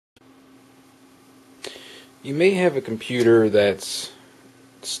You may have a computer that's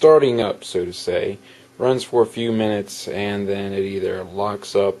starting up, so to say, runs for a few minutes, and then it either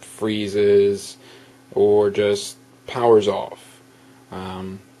locks up, freezes, or just powers off.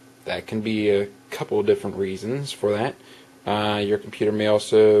 That can be a couple of different reasons for that. Your computer may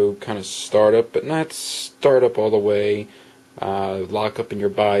also kind of start up, but not start up all the way, lock up in your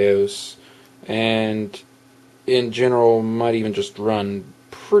BIOS, and in general might even just run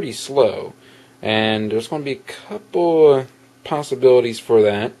pretty slow. And there's going to be a couple possibilities for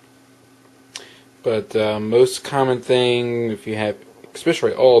that. But most common thing, if you have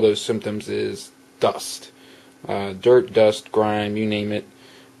especially all those symptoms, is dust. Dirt, dust, grime, you name it.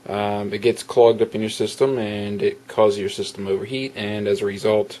 It gets clogged up in your system, and it causes your system to overheat, and as a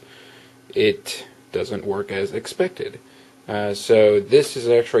result, it doesn't work as expected. So this is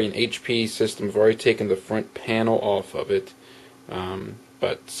actually an HP system. I've already taken the front panel off of it.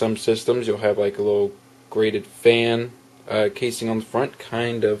 But some systems you'll have like a little grated fan casing on the front,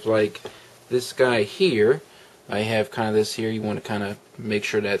 kind of like this guy here. I have kind of this here. You want to kind of make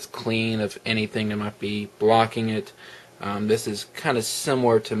sure that's clean of anything that might be blocking it. This is kind of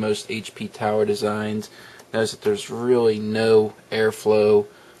similar to most HP tower designs. Notice that there's really no airflow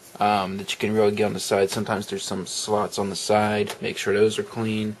that you can really get on the side. Sometimes there's some slots on the side. Make sure those are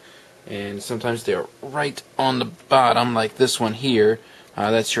clean. And sometimes they're right on the bottom, like this one here.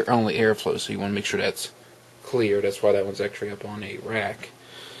 That's your only airflow, so you want to make sure that's clear. That's why that one's actually up on a rack.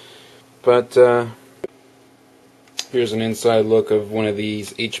 But here's an inside look of one of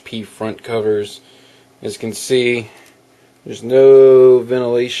these HP front covers. As you can see, there's no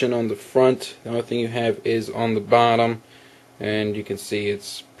ventilation on the front. The only thing you have is on the bottom, and you can see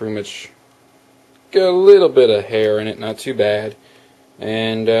it's pretty much got a little bit of hair in it, not too bad.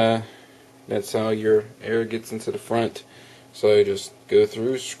 And that's how your air gets into the front. So you just go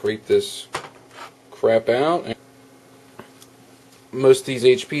through, scrape this crap out. Most of these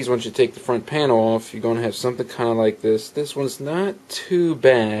HPs, once you take the front panel off, you're going to have something kind of like this. This one's not too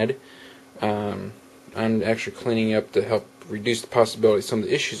bad. I'm actually cleaning up to help reduce the possibility of some of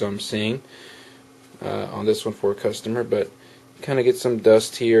the issues I'm seeing on this one for a customer. But you kind of get some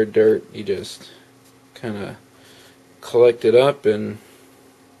dust here, dirt. You just kind of collect it up, and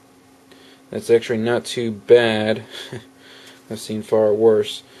that's actually not too bad. I've seen far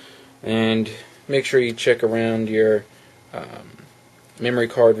worse. And make sure you check around your memory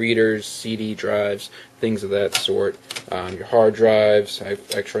card readers, CD drives, things of that sort. Your hard drives.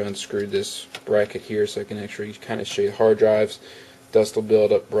 I've actually unscrewed this bracket here so I can actually kind of show you hard drives. Dust will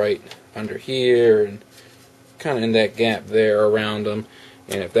build up right under here and kind of in that gap there around them.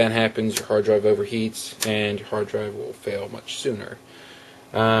 And if that happens, your hard drive overheats and your hard drive will fail much sooner.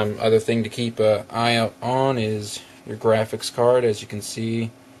 Other thing to keep an eye out on is your graphics card. As you can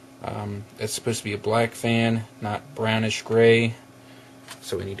see, it's supposed to be a black fan, not brownish gray,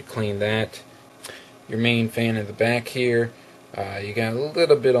 so we need to clean that. Your main fan in the back here, you got a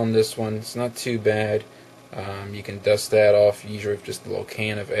little bit on this one. It's not too bad. You can dust that off usually with just a little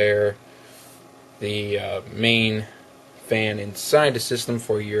can of air. The main fan inside the system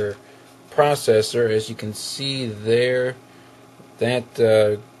for your processor, as you can see there,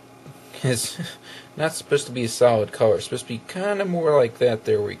 that is not supposed to be a solid color. It's supposed to be kind of more like that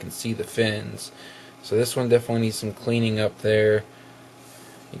there, where you can see the fins. So this one definitely needs some cleaning up there.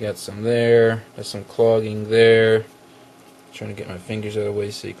 You got some there. There's some clogging there. Trying to get my fingers out of the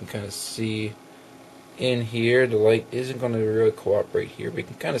way so you can kind of see in here. The light isn't going to really cooperate here, but you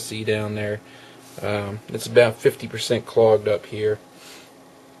can kind of see down there. It's about 50% clogged up here.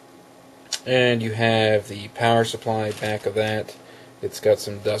 And you have the power supply back of that. It's got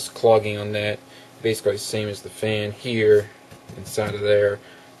some dust clogging on that. Basically the same as the fan here inside of there.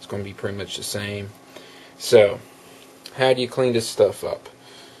 It's going to be pretty much the same. So, how do you clean this stuff up?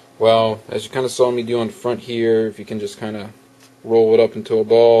 Well, as you kind of saw me do on the front here, if you can just kind of roll it up into a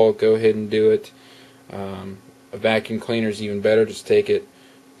ball, go ahead and do it. A vacuum cleaner is even better. Just take it,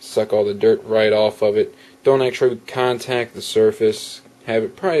 suck all the dirt right off of it. Don't actually contact the surface. Have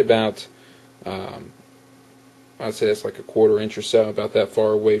it probably about I'd say that's like a 1/4 inch or so, about that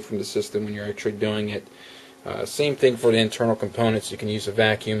far away from the system when you're actually doing it. Same thing for the internal components. You can use a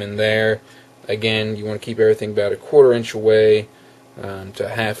vacuum in there. Again, you want to keep everything about a 1/4 inch away to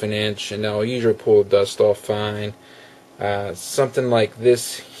 1/2 inch, and that'll usually pull the dust off fine. Something like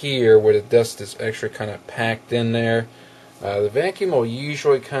this here, where the dust is actually kind of packed in there, the vacuum will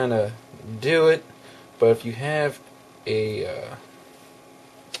usually kind of do it, but if you have a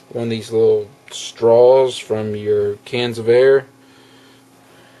one of these little straws from your cans of air,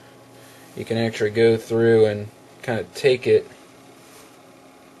 you can actually go through and kind of take it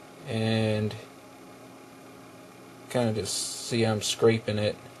and kind of just see I'm scraping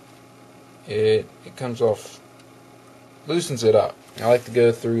it. It comes off, loosens it up. I like to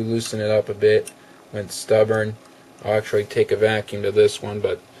go through, loosen it up a bit when it's stubborn. I'll actually take a vacuum to this one,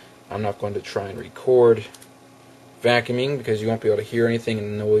 but I'm not going to try and record vacuuming because you won't be able to hear anything,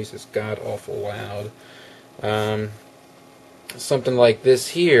 and the noise is god awful loud. Something like this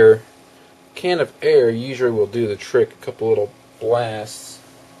here, can of air usually will do the trick. A couple little blasts.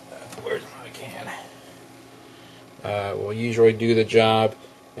 Where's my can? Will usually do the job,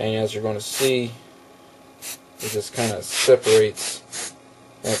 and as you're going to see, it just kind of separates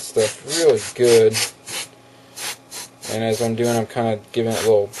that stuff really good. And as I'm doing, I'm kind of giving it a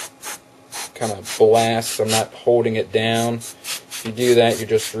little kind of blast. I'm not holding it down. If you do that, you're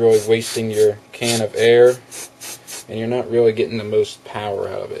just really wasting your can of air, and you're not really getting the most power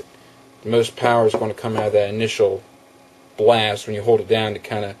out of it. The most power is going to come out of that initial blast when you hold it down. It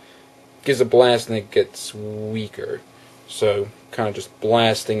kind of gives a blast and it gets weaker. So kind of just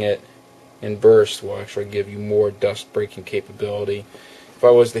blasting it in bursts will actually give you more dust breaking capability. If I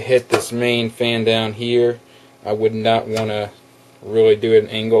was to hit this main fan down here, I would not want to really do an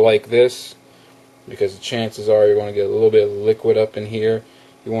angle like this, because the chances are you're going to get a little bit of liquid up in here.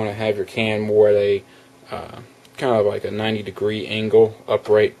 You want to have your can more at a kind of like a 90-degree angle,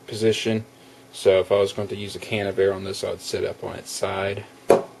 upright position. So if I was going to use a can of air on this, I would sit up on its side.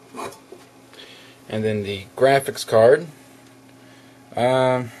 And then the graphics card.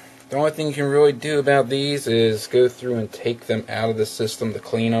 The only thing you can really do about these is go through and take them out of the system to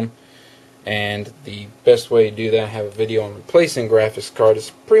clean them. And the best way to do that, I have a video on replacing graphics card. It's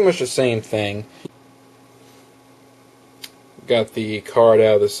pretty much the same thing. Got the card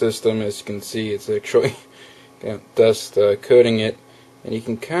out of the system. As you can see, it's actually got dust coating it, and you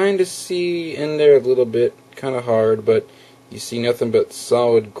can kind of see in there a little bit, kind of hard, but you see nothing but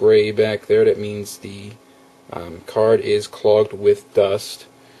solid gray back there. That means the card is clogged with dust.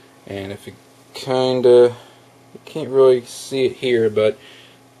 And if you you can't really see it here, but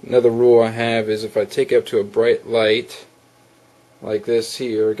another rule I have is if I take it up to a bright light like this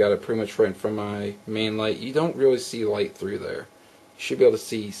here, got it pretty much right in front of my main light, you don't really see light through there. You should be able to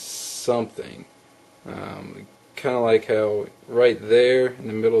see something. Kind of like how right there in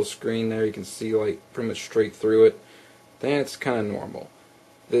the middle of the screen there you can see light pretty much straight through it. That's kind of normal.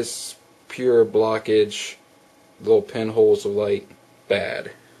 This pure blockage, little pinholes of light,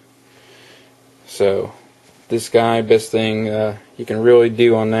 bad. So this guy, best thing you can really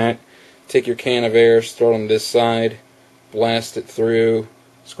do on that, take your can of air, throw it on this side, blast it through.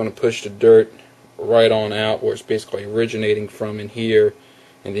 It's going to push the dirt right on out where it's basically originating from in here,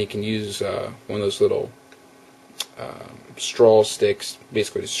 and then you can use one of those little straw sticks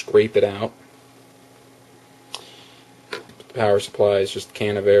basically to scrape it out. The power supply is just a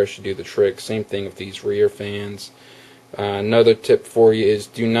can of air, should do the trick. Same thing with these rear fans. Another tip for you is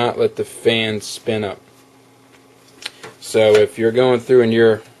do not let the fan spin up. So if you're going through and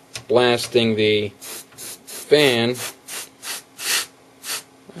you're blasting the fan,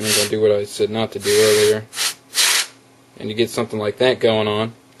 I'm going to do what I said not to do earlier, and you get something like that going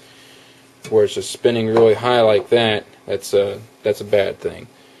on, where it's just spinning really high like that, that's a bad thing.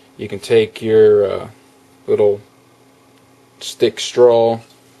 You can take your little stick straw,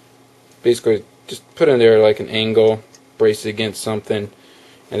 basically just put it in there like an angle, brace it against something,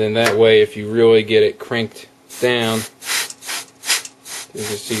 and then that way if you really get it cranked down, you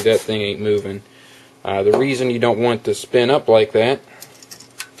can see that thing ain't moving. The reason you don't want to spin up like that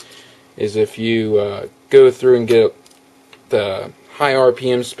is if you go through and get the high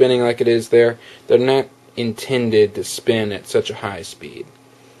RPM spinning like it is there, they're not intended to spin at such a high speed.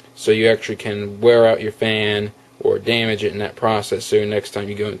 So you actually can wear out your fan or damage it in that process. So next time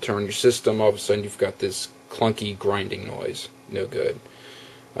you go and turn your system, all of a sudden you've got this clunky grinding noise. No good.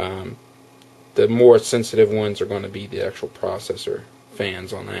 The more sensitive ones are going to be the actual processor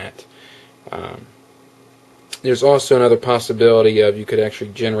fans on that. There's also another possibility of you could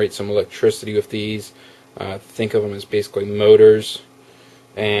actually generate some electricity with these. Think of them as basically motors,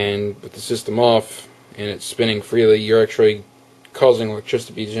 and with the system off and it's spinning freely, you're actually causing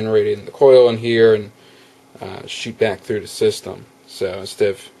electricity to be generated in the coil in here and shoot back through the system. So instead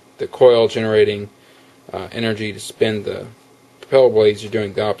of the coil generating energy to spin the propeller blades, you're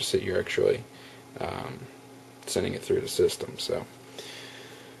doing the opposite. You're actually sending it through the system. So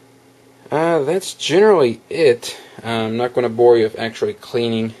that's generally it. I'm not going to bore you with actually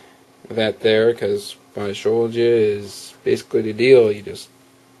cleaning that there, because what I showed you is basically the deal. You just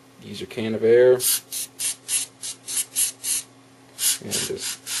use your can of air and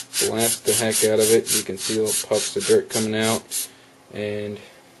just blast the heck out of it. You can see little puffs of dirt coming out, and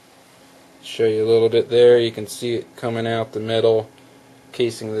Show you a little bit there. You can see it coming out the metal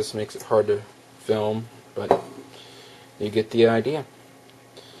casing of this. Makes it hard to film, but you get the idea.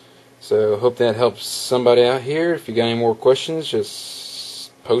 So hope that helps somebody out here. If you got any more questions,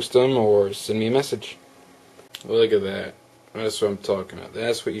 just post them or send me a message. Look at that. That's what I'm talking about.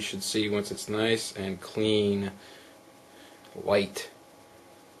 That's what you should see once it's nice and clean. Light.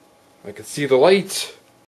 I can see the light.